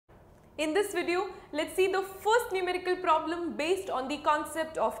In this video, let's see the first numerical problem based on the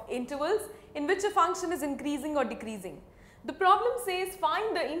concept of intervals in which a function is increasing or decreasing. The problem says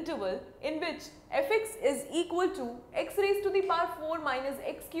find the interval in which fx is equal to x raised to the power 4 minus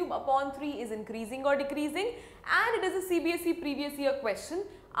x cube upon 3 is increasing or decreasing, and it is a CBSE previous year question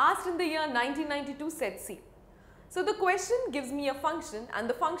asked in the year 1992 set C. So the question gives me a function and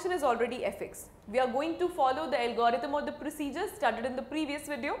the function is already fx. We are going to follow the algorithm or the procedure studied in the previous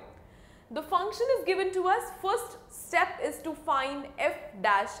video. The function is given to us. First step is to find f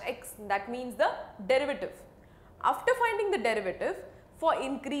dash x, that means the derivative. After finding the derivative, for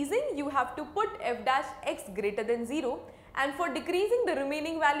increasing you have to put f dash x greater than 0, and for decreasing the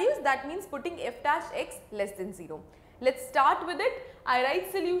remaining values, that means putting f dash x less than 0. Let's start with it. I write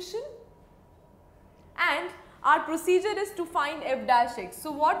solution and our procedure is to find f dash x.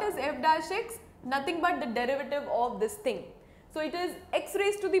 So what is f dash x? Nothing but the derivative of this thing. So it is x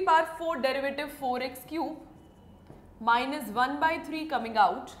raised to the power 4 derivative 4x cube minus 1 by 3 coming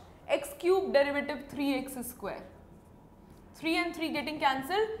out, x cube derivative 3x square. 3 and 3 getting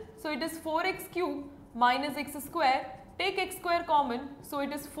cancelled, so it is 4x cube minus x square. Take x square common, so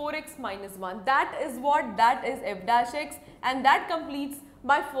it is 4x minus 1. That is f dash x, and that completes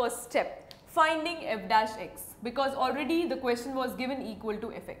my first step, finding f dash x, because already the question was given equal to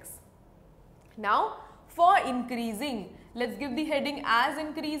fx. Now for increasing, let's give the heading as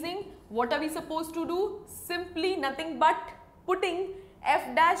increasing. What are we supposed to do? Simply nothing but putting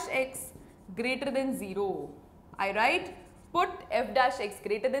f dash x greater than 0. I write put f dash x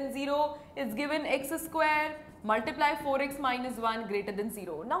greater than 0 is given x square multiply 4x minus 1 greater than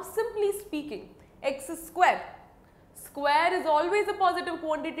 0. Now simply speaking, x square is always a positive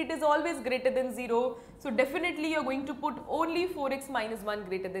quantity, it is always greater than 0. So definitely you are going to put only 4x minus 1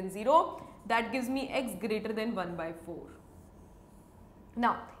 greater than 0. That gives me x greater than 1 by 4.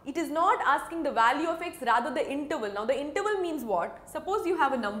 Now it is not asking the value of x, rather the interval. Now the interval means what? Suppose you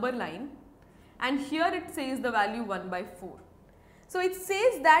have a number line and here it says the value 1 by 4. So it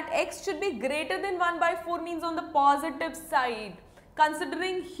says that x should be greater than 1 by 4 means on the positive side,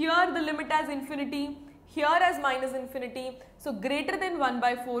 considering here the limit as infinity, here as minus infinity. So greater than 1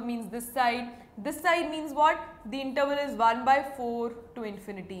 by 4 means this side. This side means what? The interval is 1 by 4 to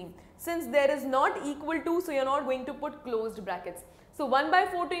infinity. Since there is not equal to, so you are not going to put closed brackets. So 1 by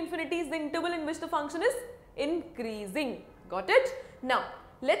 4 to infinity is the interval in which the function is increasing. Got it? Now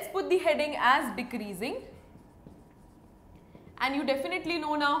let's put the heading as decreasing, and you definitely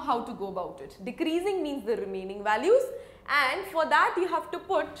know now how to go about it. Decreasing means the remaining values, and for that you have to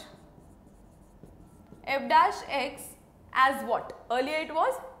put f dash x as what? Earlier it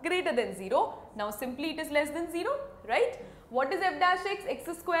was greater than 0, now simply it is less than 0, right? What is f dash x?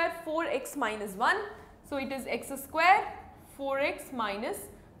 X square 4x minus 1, so it is x square 4x minus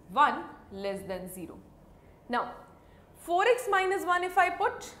 1 less than 0. Now 4x minus 1 if I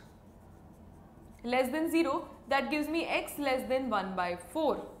put less than 0, that gives me x less than 1 by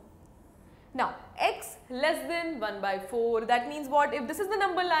 4. Now x less than 1 by 4, that means what? If this is the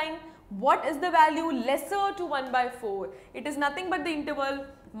number line, what is the value lesser to 1 by 4? It is nothing but the interval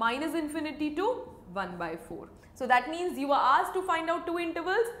minus infinity to 1 by 4. So that means you are asked to find out two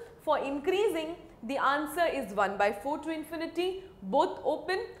intervals. For increasing, the answer is 1 by 4 to infinity, both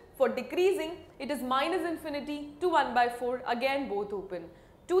open. For decreasing, it is minus infinity to 1 by 4, again both open.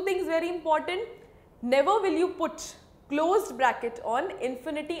 Two things very important. Never will you put closed bracket on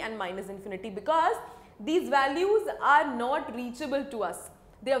infinity and minus infinity, because these values are not reachable to us.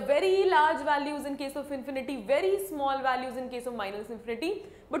 They are very large values in case of infinity, very small values in case of minus infinity,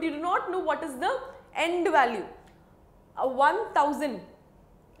 but you do not know what is the end value. A 1000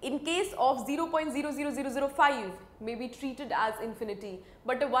 in case of 0.00005 may be treated as infinity,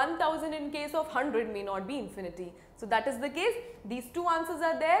 but a 1000 in case of 100 may not be infinity. So that is the case. These two answers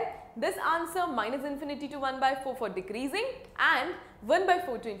are there. This answer minus infinity to 1 by 4 for decreasing and 1 by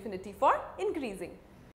 4 to infinity for increasing.